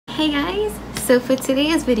Hey guys, so for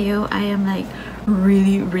today's video I am like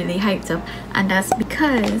really hyped up, and that's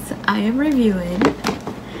because I am reviewing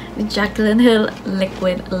Jaclyn Hill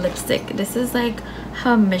liquid lipstick. This is like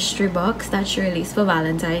her mystery box that she released for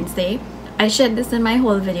Valentine's Day. I shared this in my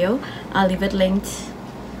whole video. I'll leave it linked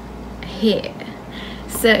here,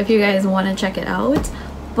 so if you guys want to check it out.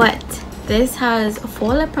 But this has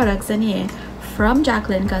 4 lip products in here from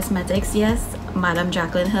Jaclyn Cosmetics. Yes, Madam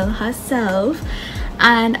Jaclyn Hill herself.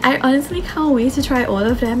 And I honestly can't wait to try all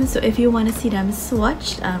of them. So if you want to see them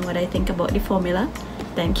swatched and what I think about the formula,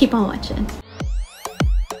 then keep on watching.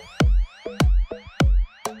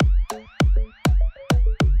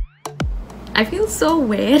 I feel so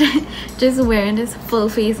weird just wearing this full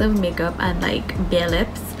face of makeup and like bare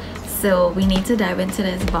lips. So we need to dive into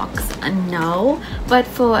this box now. But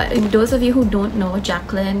for those of you who don't know,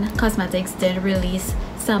 Jaclyn Cosmetics did release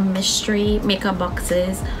some mystery makeup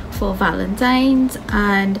boxes for Valentine's,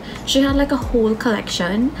 and she had like a whole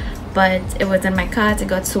collection, but it was in my cart, it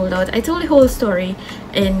got sold out. I told the whole story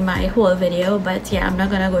in my whole video, but yeah, I'm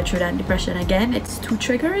not gonna go through that depression again, it's too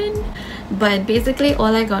triggering. But basically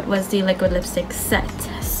all I got was the liquid lipstick set.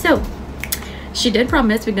 So she did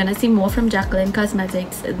promise we're gonna see more from Jaclyn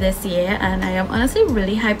Cosmetics this year, and I am honestly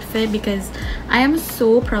really hyped for it because I am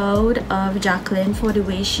so proud of Jaclyn for the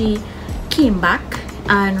way she came back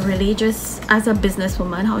and really just as a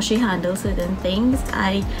businesswoman, how she handles certain things.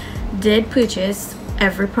 I did purchase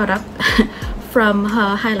every product from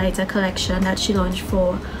her highlighter collection that she launched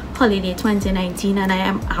for holiday 2019, and I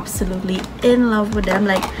am absolutely in love with them.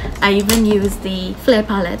 Like, I even used the Flare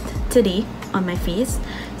palette today on my face.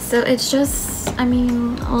 So it's just, I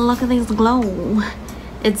mean, look at this glow.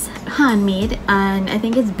 It's handmade, and I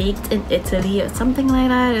think it's baked in Italy or something like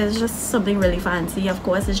that. It's just something really fancy. Of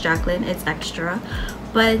course, it's Jaclyn, it's extra,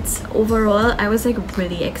 but overall I was like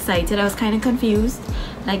really excited. I was kind of confused,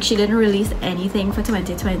 like she didn't release anything for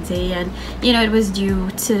 2020, and you know, it was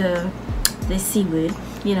due to the C word,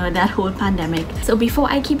 you know, that whole pandemic. So before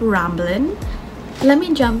I keep rambling, let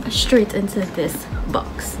me jump straight into this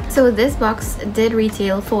box. So this box did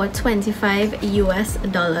retail for $25 US,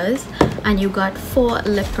 and you got 4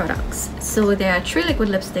 lip products. So there are 3 liquid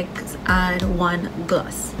lipsticks and 1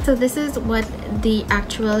 gloss. So this is what the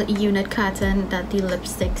actual unit carton that the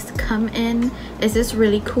lipsticks come in. Is this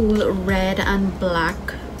really cool red and black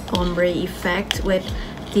ombre effect with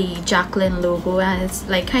the Jaclyn logo, and it's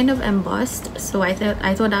like kind of embossed. So I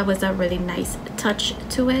thought that was a really nice touch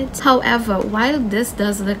to it. However, while this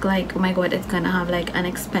does look like, oh my god, it's gonna have like an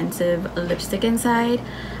expensive lipstick inside,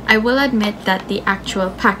 I will admit that the actual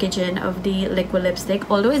packaging of the liquid lipstick,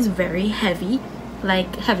 although it's very heavy,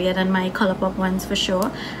 like heavier than my ColourPop ones for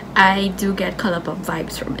sure, I do get ColourPop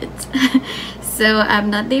vibes from it. So I'm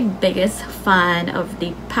not the biggest fan of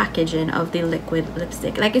the packaging of the liquid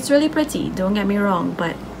lipstick. Like, it's really pretty, don't get me wrong,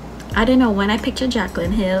 but I don't know, when I picture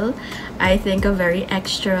Jaclyn Hill, I think of very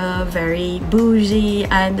extra, very bougie,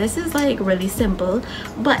 and this is like really simple.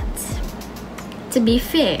 But to be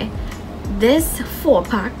fair, this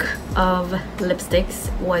 4-pack of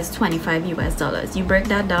lipsticks was $25 US. You break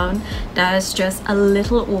that down, that's just a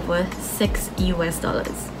little over $6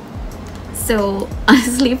 US. So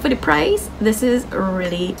honestly, for the price, this is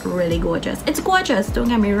really gorgeous. It's gorgeous, don't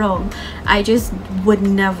get me wrong. I just would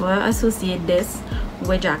never associate this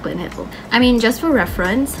with Jaclyn Hill. I mean, just for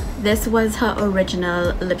reference, this was her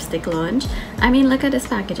original lipstick launch. I mean, look at this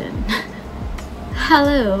packaging.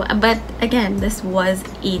 Hello. But again, this was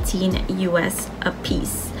 18 US a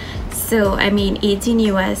piece. So I mean, 18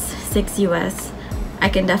 US, 6 US, I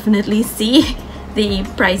can definitely see the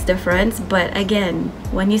price difference. But again,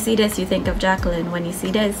 when you see this, you think of Jaclyn. When you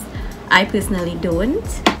see this, I personally don't.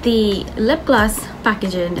 The lip gloss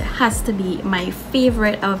packaging has to be my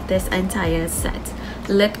favorite of this entire set.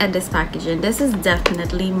 Look at this packaging. This is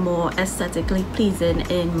definitely more aesthetically pleasing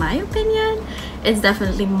in my opinion. It's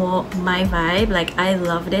definitely more my vibe. Like, I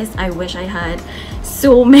love this. I wish I had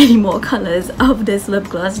so many more colors of this lip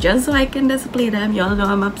gloss just so I can display them. Y'all know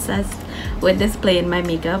I'm obsessed with displaying my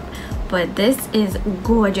makeup. But this is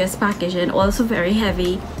gorgeous packaging, also very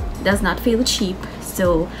heavy, does not feel cheap.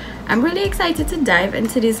 So I'm really excited to dive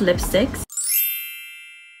into these lipsticks.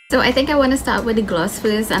 So I think I want to start with the gloss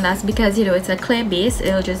first, and that's because, you know, it's a clear base,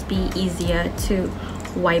 it'll just be easier to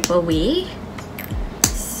wipe away.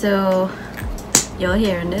 So y'all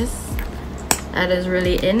hearing this? That is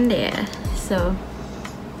really in there. So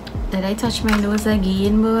did I touch my nose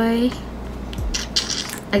again, boy?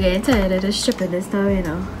 I get tired of just stripping this now, you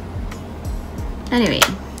know. Anyway,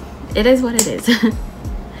 it is what it is.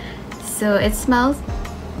 So it smells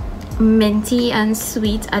minty and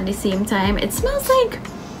sweet at the same time. It smells like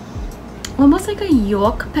almost like a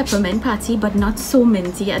York peppermint patty, but not so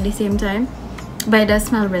minty at the same time, but it does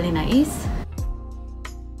smell really nice.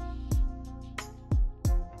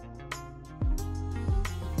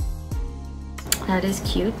 That is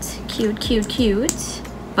cute, cute, cute, cute.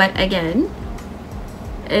 But again,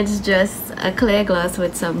 it's just a clear gloss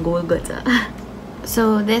with some gold glitter.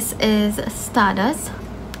 So this is Stardust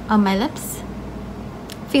on my lips.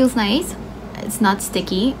 Feels nice. It's not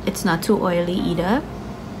sticky, it's not too oily either.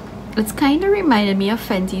 It's kind of reminded me of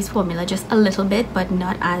Fenty's formula just a little bit, but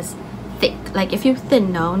not as thick. Like if you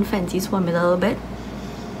thin down Fenty's formula a little bit,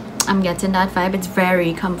 I'm getting that vibe. It's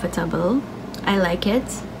very comfortable. I like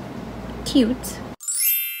it. Cute.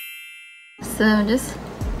 So I'm just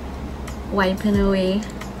wiping away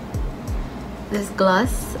this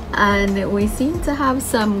gloss, and we seem to have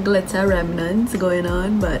some glitter remnants going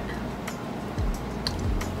on, but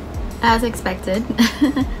as expected.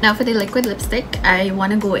 Now for the liquid lipstick, I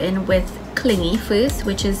want to go in with Clingy first,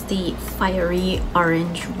 which is the fiery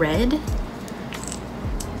orange red.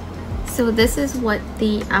 So this is what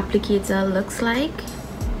the applicator looks like.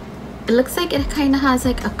 It looks like it kind of has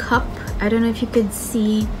like a cup. I don't know if you could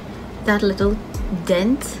see that little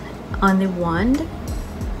dent on the wand,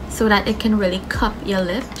 so that it can really cup your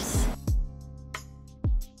lips.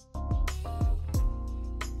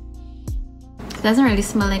 It doesn't really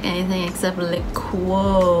smell like anything except like,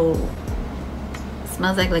 whoa, it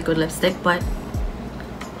smells like liquid lipstick, but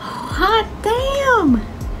hot damn.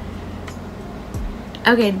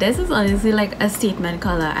 Okay, this is honestly like a statement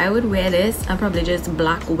color. I would wear this and probably just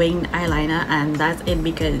black winged eyeliner, and that's it,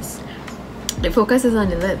 because the focus is on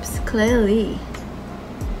the lips clearly.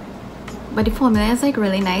 But the formula is like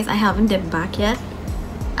really nice. I haven't dipped back yet,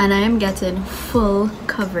 and I am getting full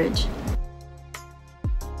coverage.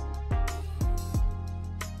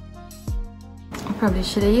 I probably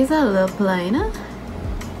should have used a lip liner.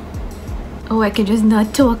 Oh, I could just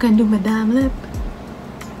not talk and do my damn lip.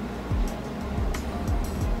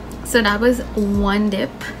 So that was one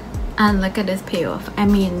dip, and look at this payoff. I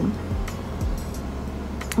mean,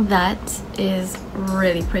 that is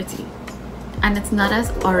really pretty, and it's not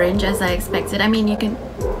as orange as I expected. I mean, you can,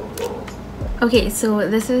 okay, so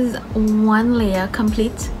this is one layer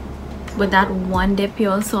complete with that one dip you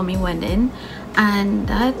all saw me went in, and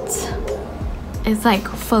that is like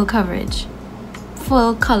full coverage,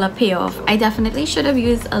 full color payoff. I definitely should have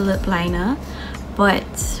used a lip liner,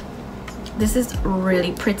 but this is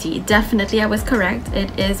really pretty. Definitely I was correct,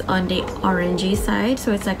 it is on the orangey side,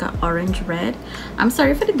 so it's like an orange red. I'm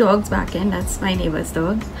sorry for the dogs back in, that's my neighbor's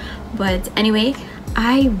dog. But anyway,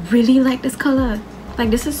 I really like this color. Like,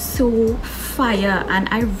 this is so fire, and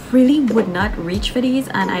I really would not reach for these,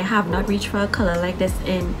 and I have not reached for a color like this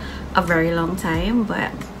in a very long time,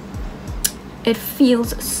 but it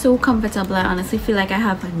feels so comfortable. I honestly feel like I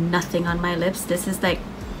have nothing on my lips. This is like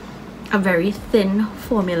a very thin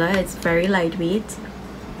formula, it's very lightweight,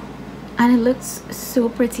 and it looks so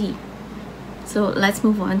pretty. So let's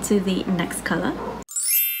move on to the next color.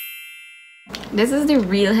 This is the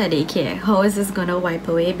real headache here. How is this gonna wipe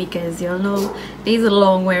away? Because you'll know these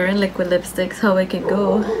long wearing liquid lipsticks, how it could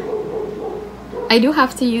go. I do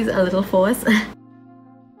have to use a little force.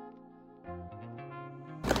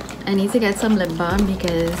 I need to get some lip balm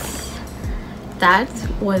because that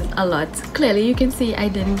was a lot. Clearly you can see I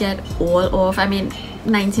didn't get all off. I mean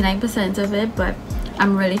 99% of it, but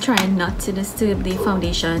I'm really trying not to disturb the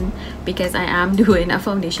foundation because I am doing a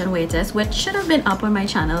foundation wear test, which should have been up on my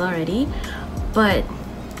channel already. But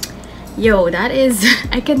yo, that is,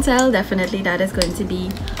 I can tell definitely that is going to be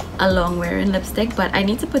a long wearing lipstick, but I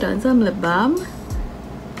need to put on some lip balm.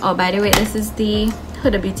 Oh, by the way, this is the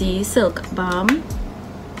Huda Beauty Silk Balm.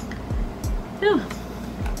 Oh,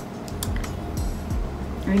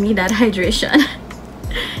 I need that hydration.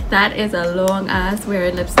 That is a long ass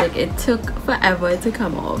wearing lipstick. It took forever to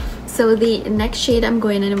come off. So the next shade I'm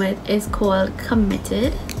going in with is called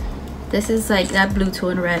Committed. This is like that blue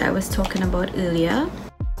tone red I was talking about earlier.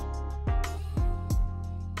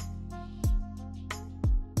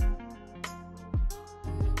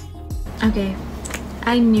 Okay,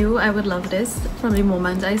 I knew I would love this from the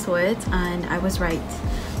moment I saw it, and I was right.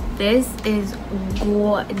 This is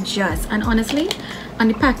gorgeous, and honestly, on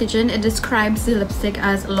the packaging it describes the lipstick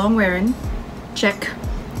as long wearing, check,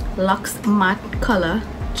 luxe matte color,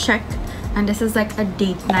 check, and this is like a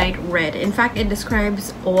date night red. In fact, it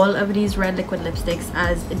describes all of these red liquid lipsticks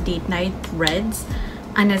as date night reds,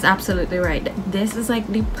 and it's absolutely right. This is like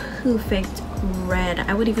the perfect red.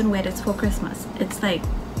 I would even wear this for Christmas. It's like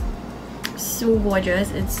so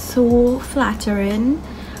gorgeous, it's so flattering.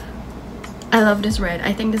 I love this red.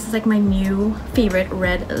 I think this is like my new favorite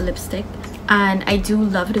red lipstick. and I do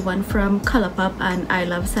love the one from Colourpop and I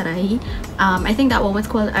Love Sarahi. I think that one was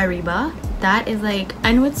called Ariba. That is like,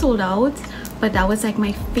 I know it's sold out, but that was like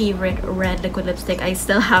my favorite red liquid lipstick. I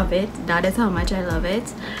still have it. That is how much I love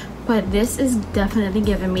it. But this is definitely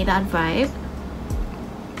giving me that vibe.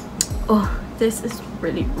 Oh, this is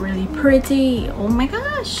really, really pretty. Oh my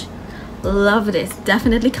gosh, love this.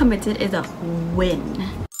 Definitely committed is a win.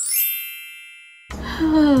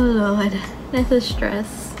 Oh Lord, this is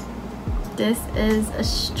stress. This is a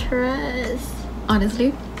stress.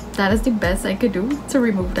 Honestly, that is the best I could do to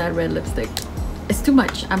remove that red lipstick. It's too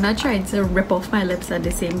much. I'm not trying to rip off my lips at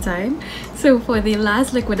the same time. So for the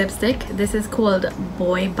last liquid lipstick, this is called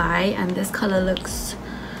Boy Bye, and this color looks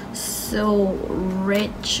so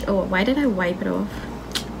rich. Oh, why did I wipe it off?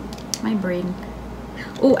 My brain.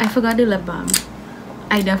 Oh, I forgot the lip balm.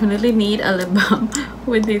 I definitely need a lip balm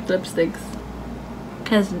with these lipsticks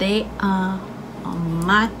because they are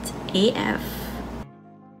matte AF.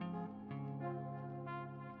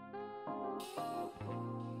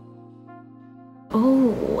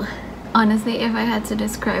 Oh, honestly, if I had to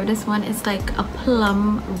describe this one, it's like a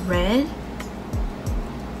plum red.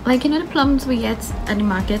 Like, you know the plums we get at the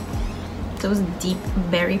market, those deep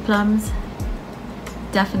berry plums?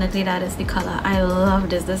 Definitely that is the color. I love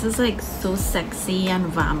this. This is like so sexy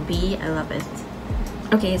and vampy. I love it.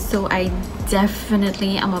 Okay, so I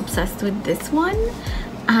definitely am obsessed with this one,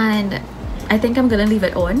 and I think I'm gonna leave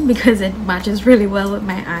it on because it matches really well with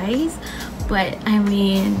my eyes. But I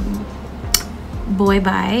mean, Boy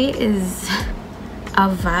Bye is a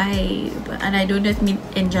vibe, and I don't just mean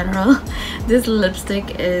in general. This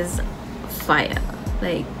lipstick is fire.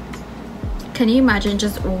 Like, can you imagine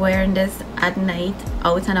just wearing this at night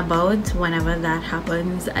out and about whenever that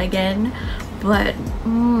happens again? But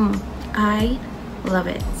I love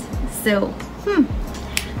it. So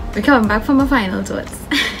we're coming back for my final thoughts.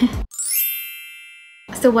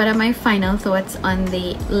 So what are my final thoughts on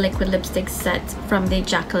the liquid lipstick set from the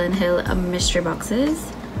Jaclyn Hill mystery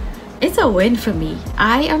boxes? It's a win for me.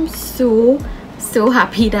 I am so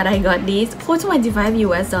happy that I got these for $25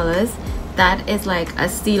 US. That is like a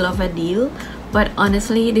steal of a deal. But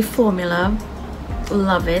honestly, the formula,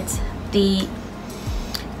 love it.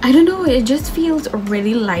 I don't know, it just feels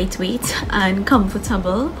really lightweight and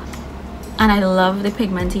comfortable, and I love the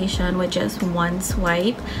pigmentation with just one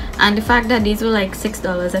swipe, and the fact that these were like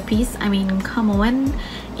 $6 a piece. I mean, come on,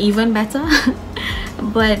 even better.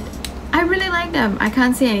 But I really like them. I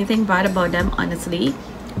can't say anything bad about them, honestly.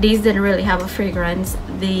 These didn't really have a fragrance.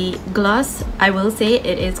 The gloss, I will say,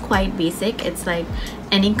 it is quite basic. It's like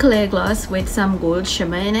any clear gloss with some gold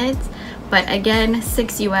shimmer in it. But again,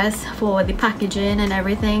 $6 US for the packaging and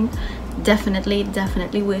everything.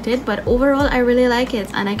 Definitely worth it. But overall, I really like it,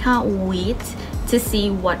 and I can't wait to see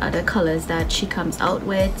what other colors that she comes out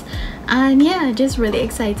with. And yeah, just really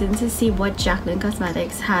excited to see what Jaclyn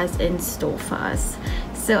Cosmetics has in store for us.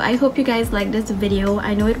 So I hope you guys like this video.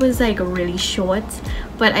 I know it was like really short,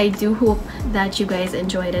 but I do hope that you guys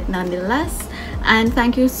enjoyed it nonetheless. And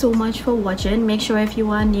thank you so much for watching. Make sure if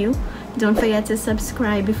you are new, don't forget to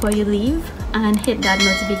subscribe before you leave and hit that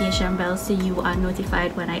notification bell so you are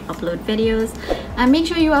notified when I upload videos. And make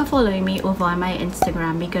sure you are following me over on my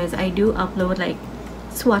Instagram because I do upload like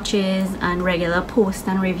swatches and regular posts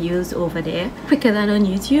and reviews over there quicker than on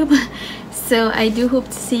YouTube. So I do hope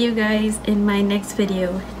to see you guys in my next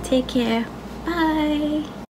video. Take care.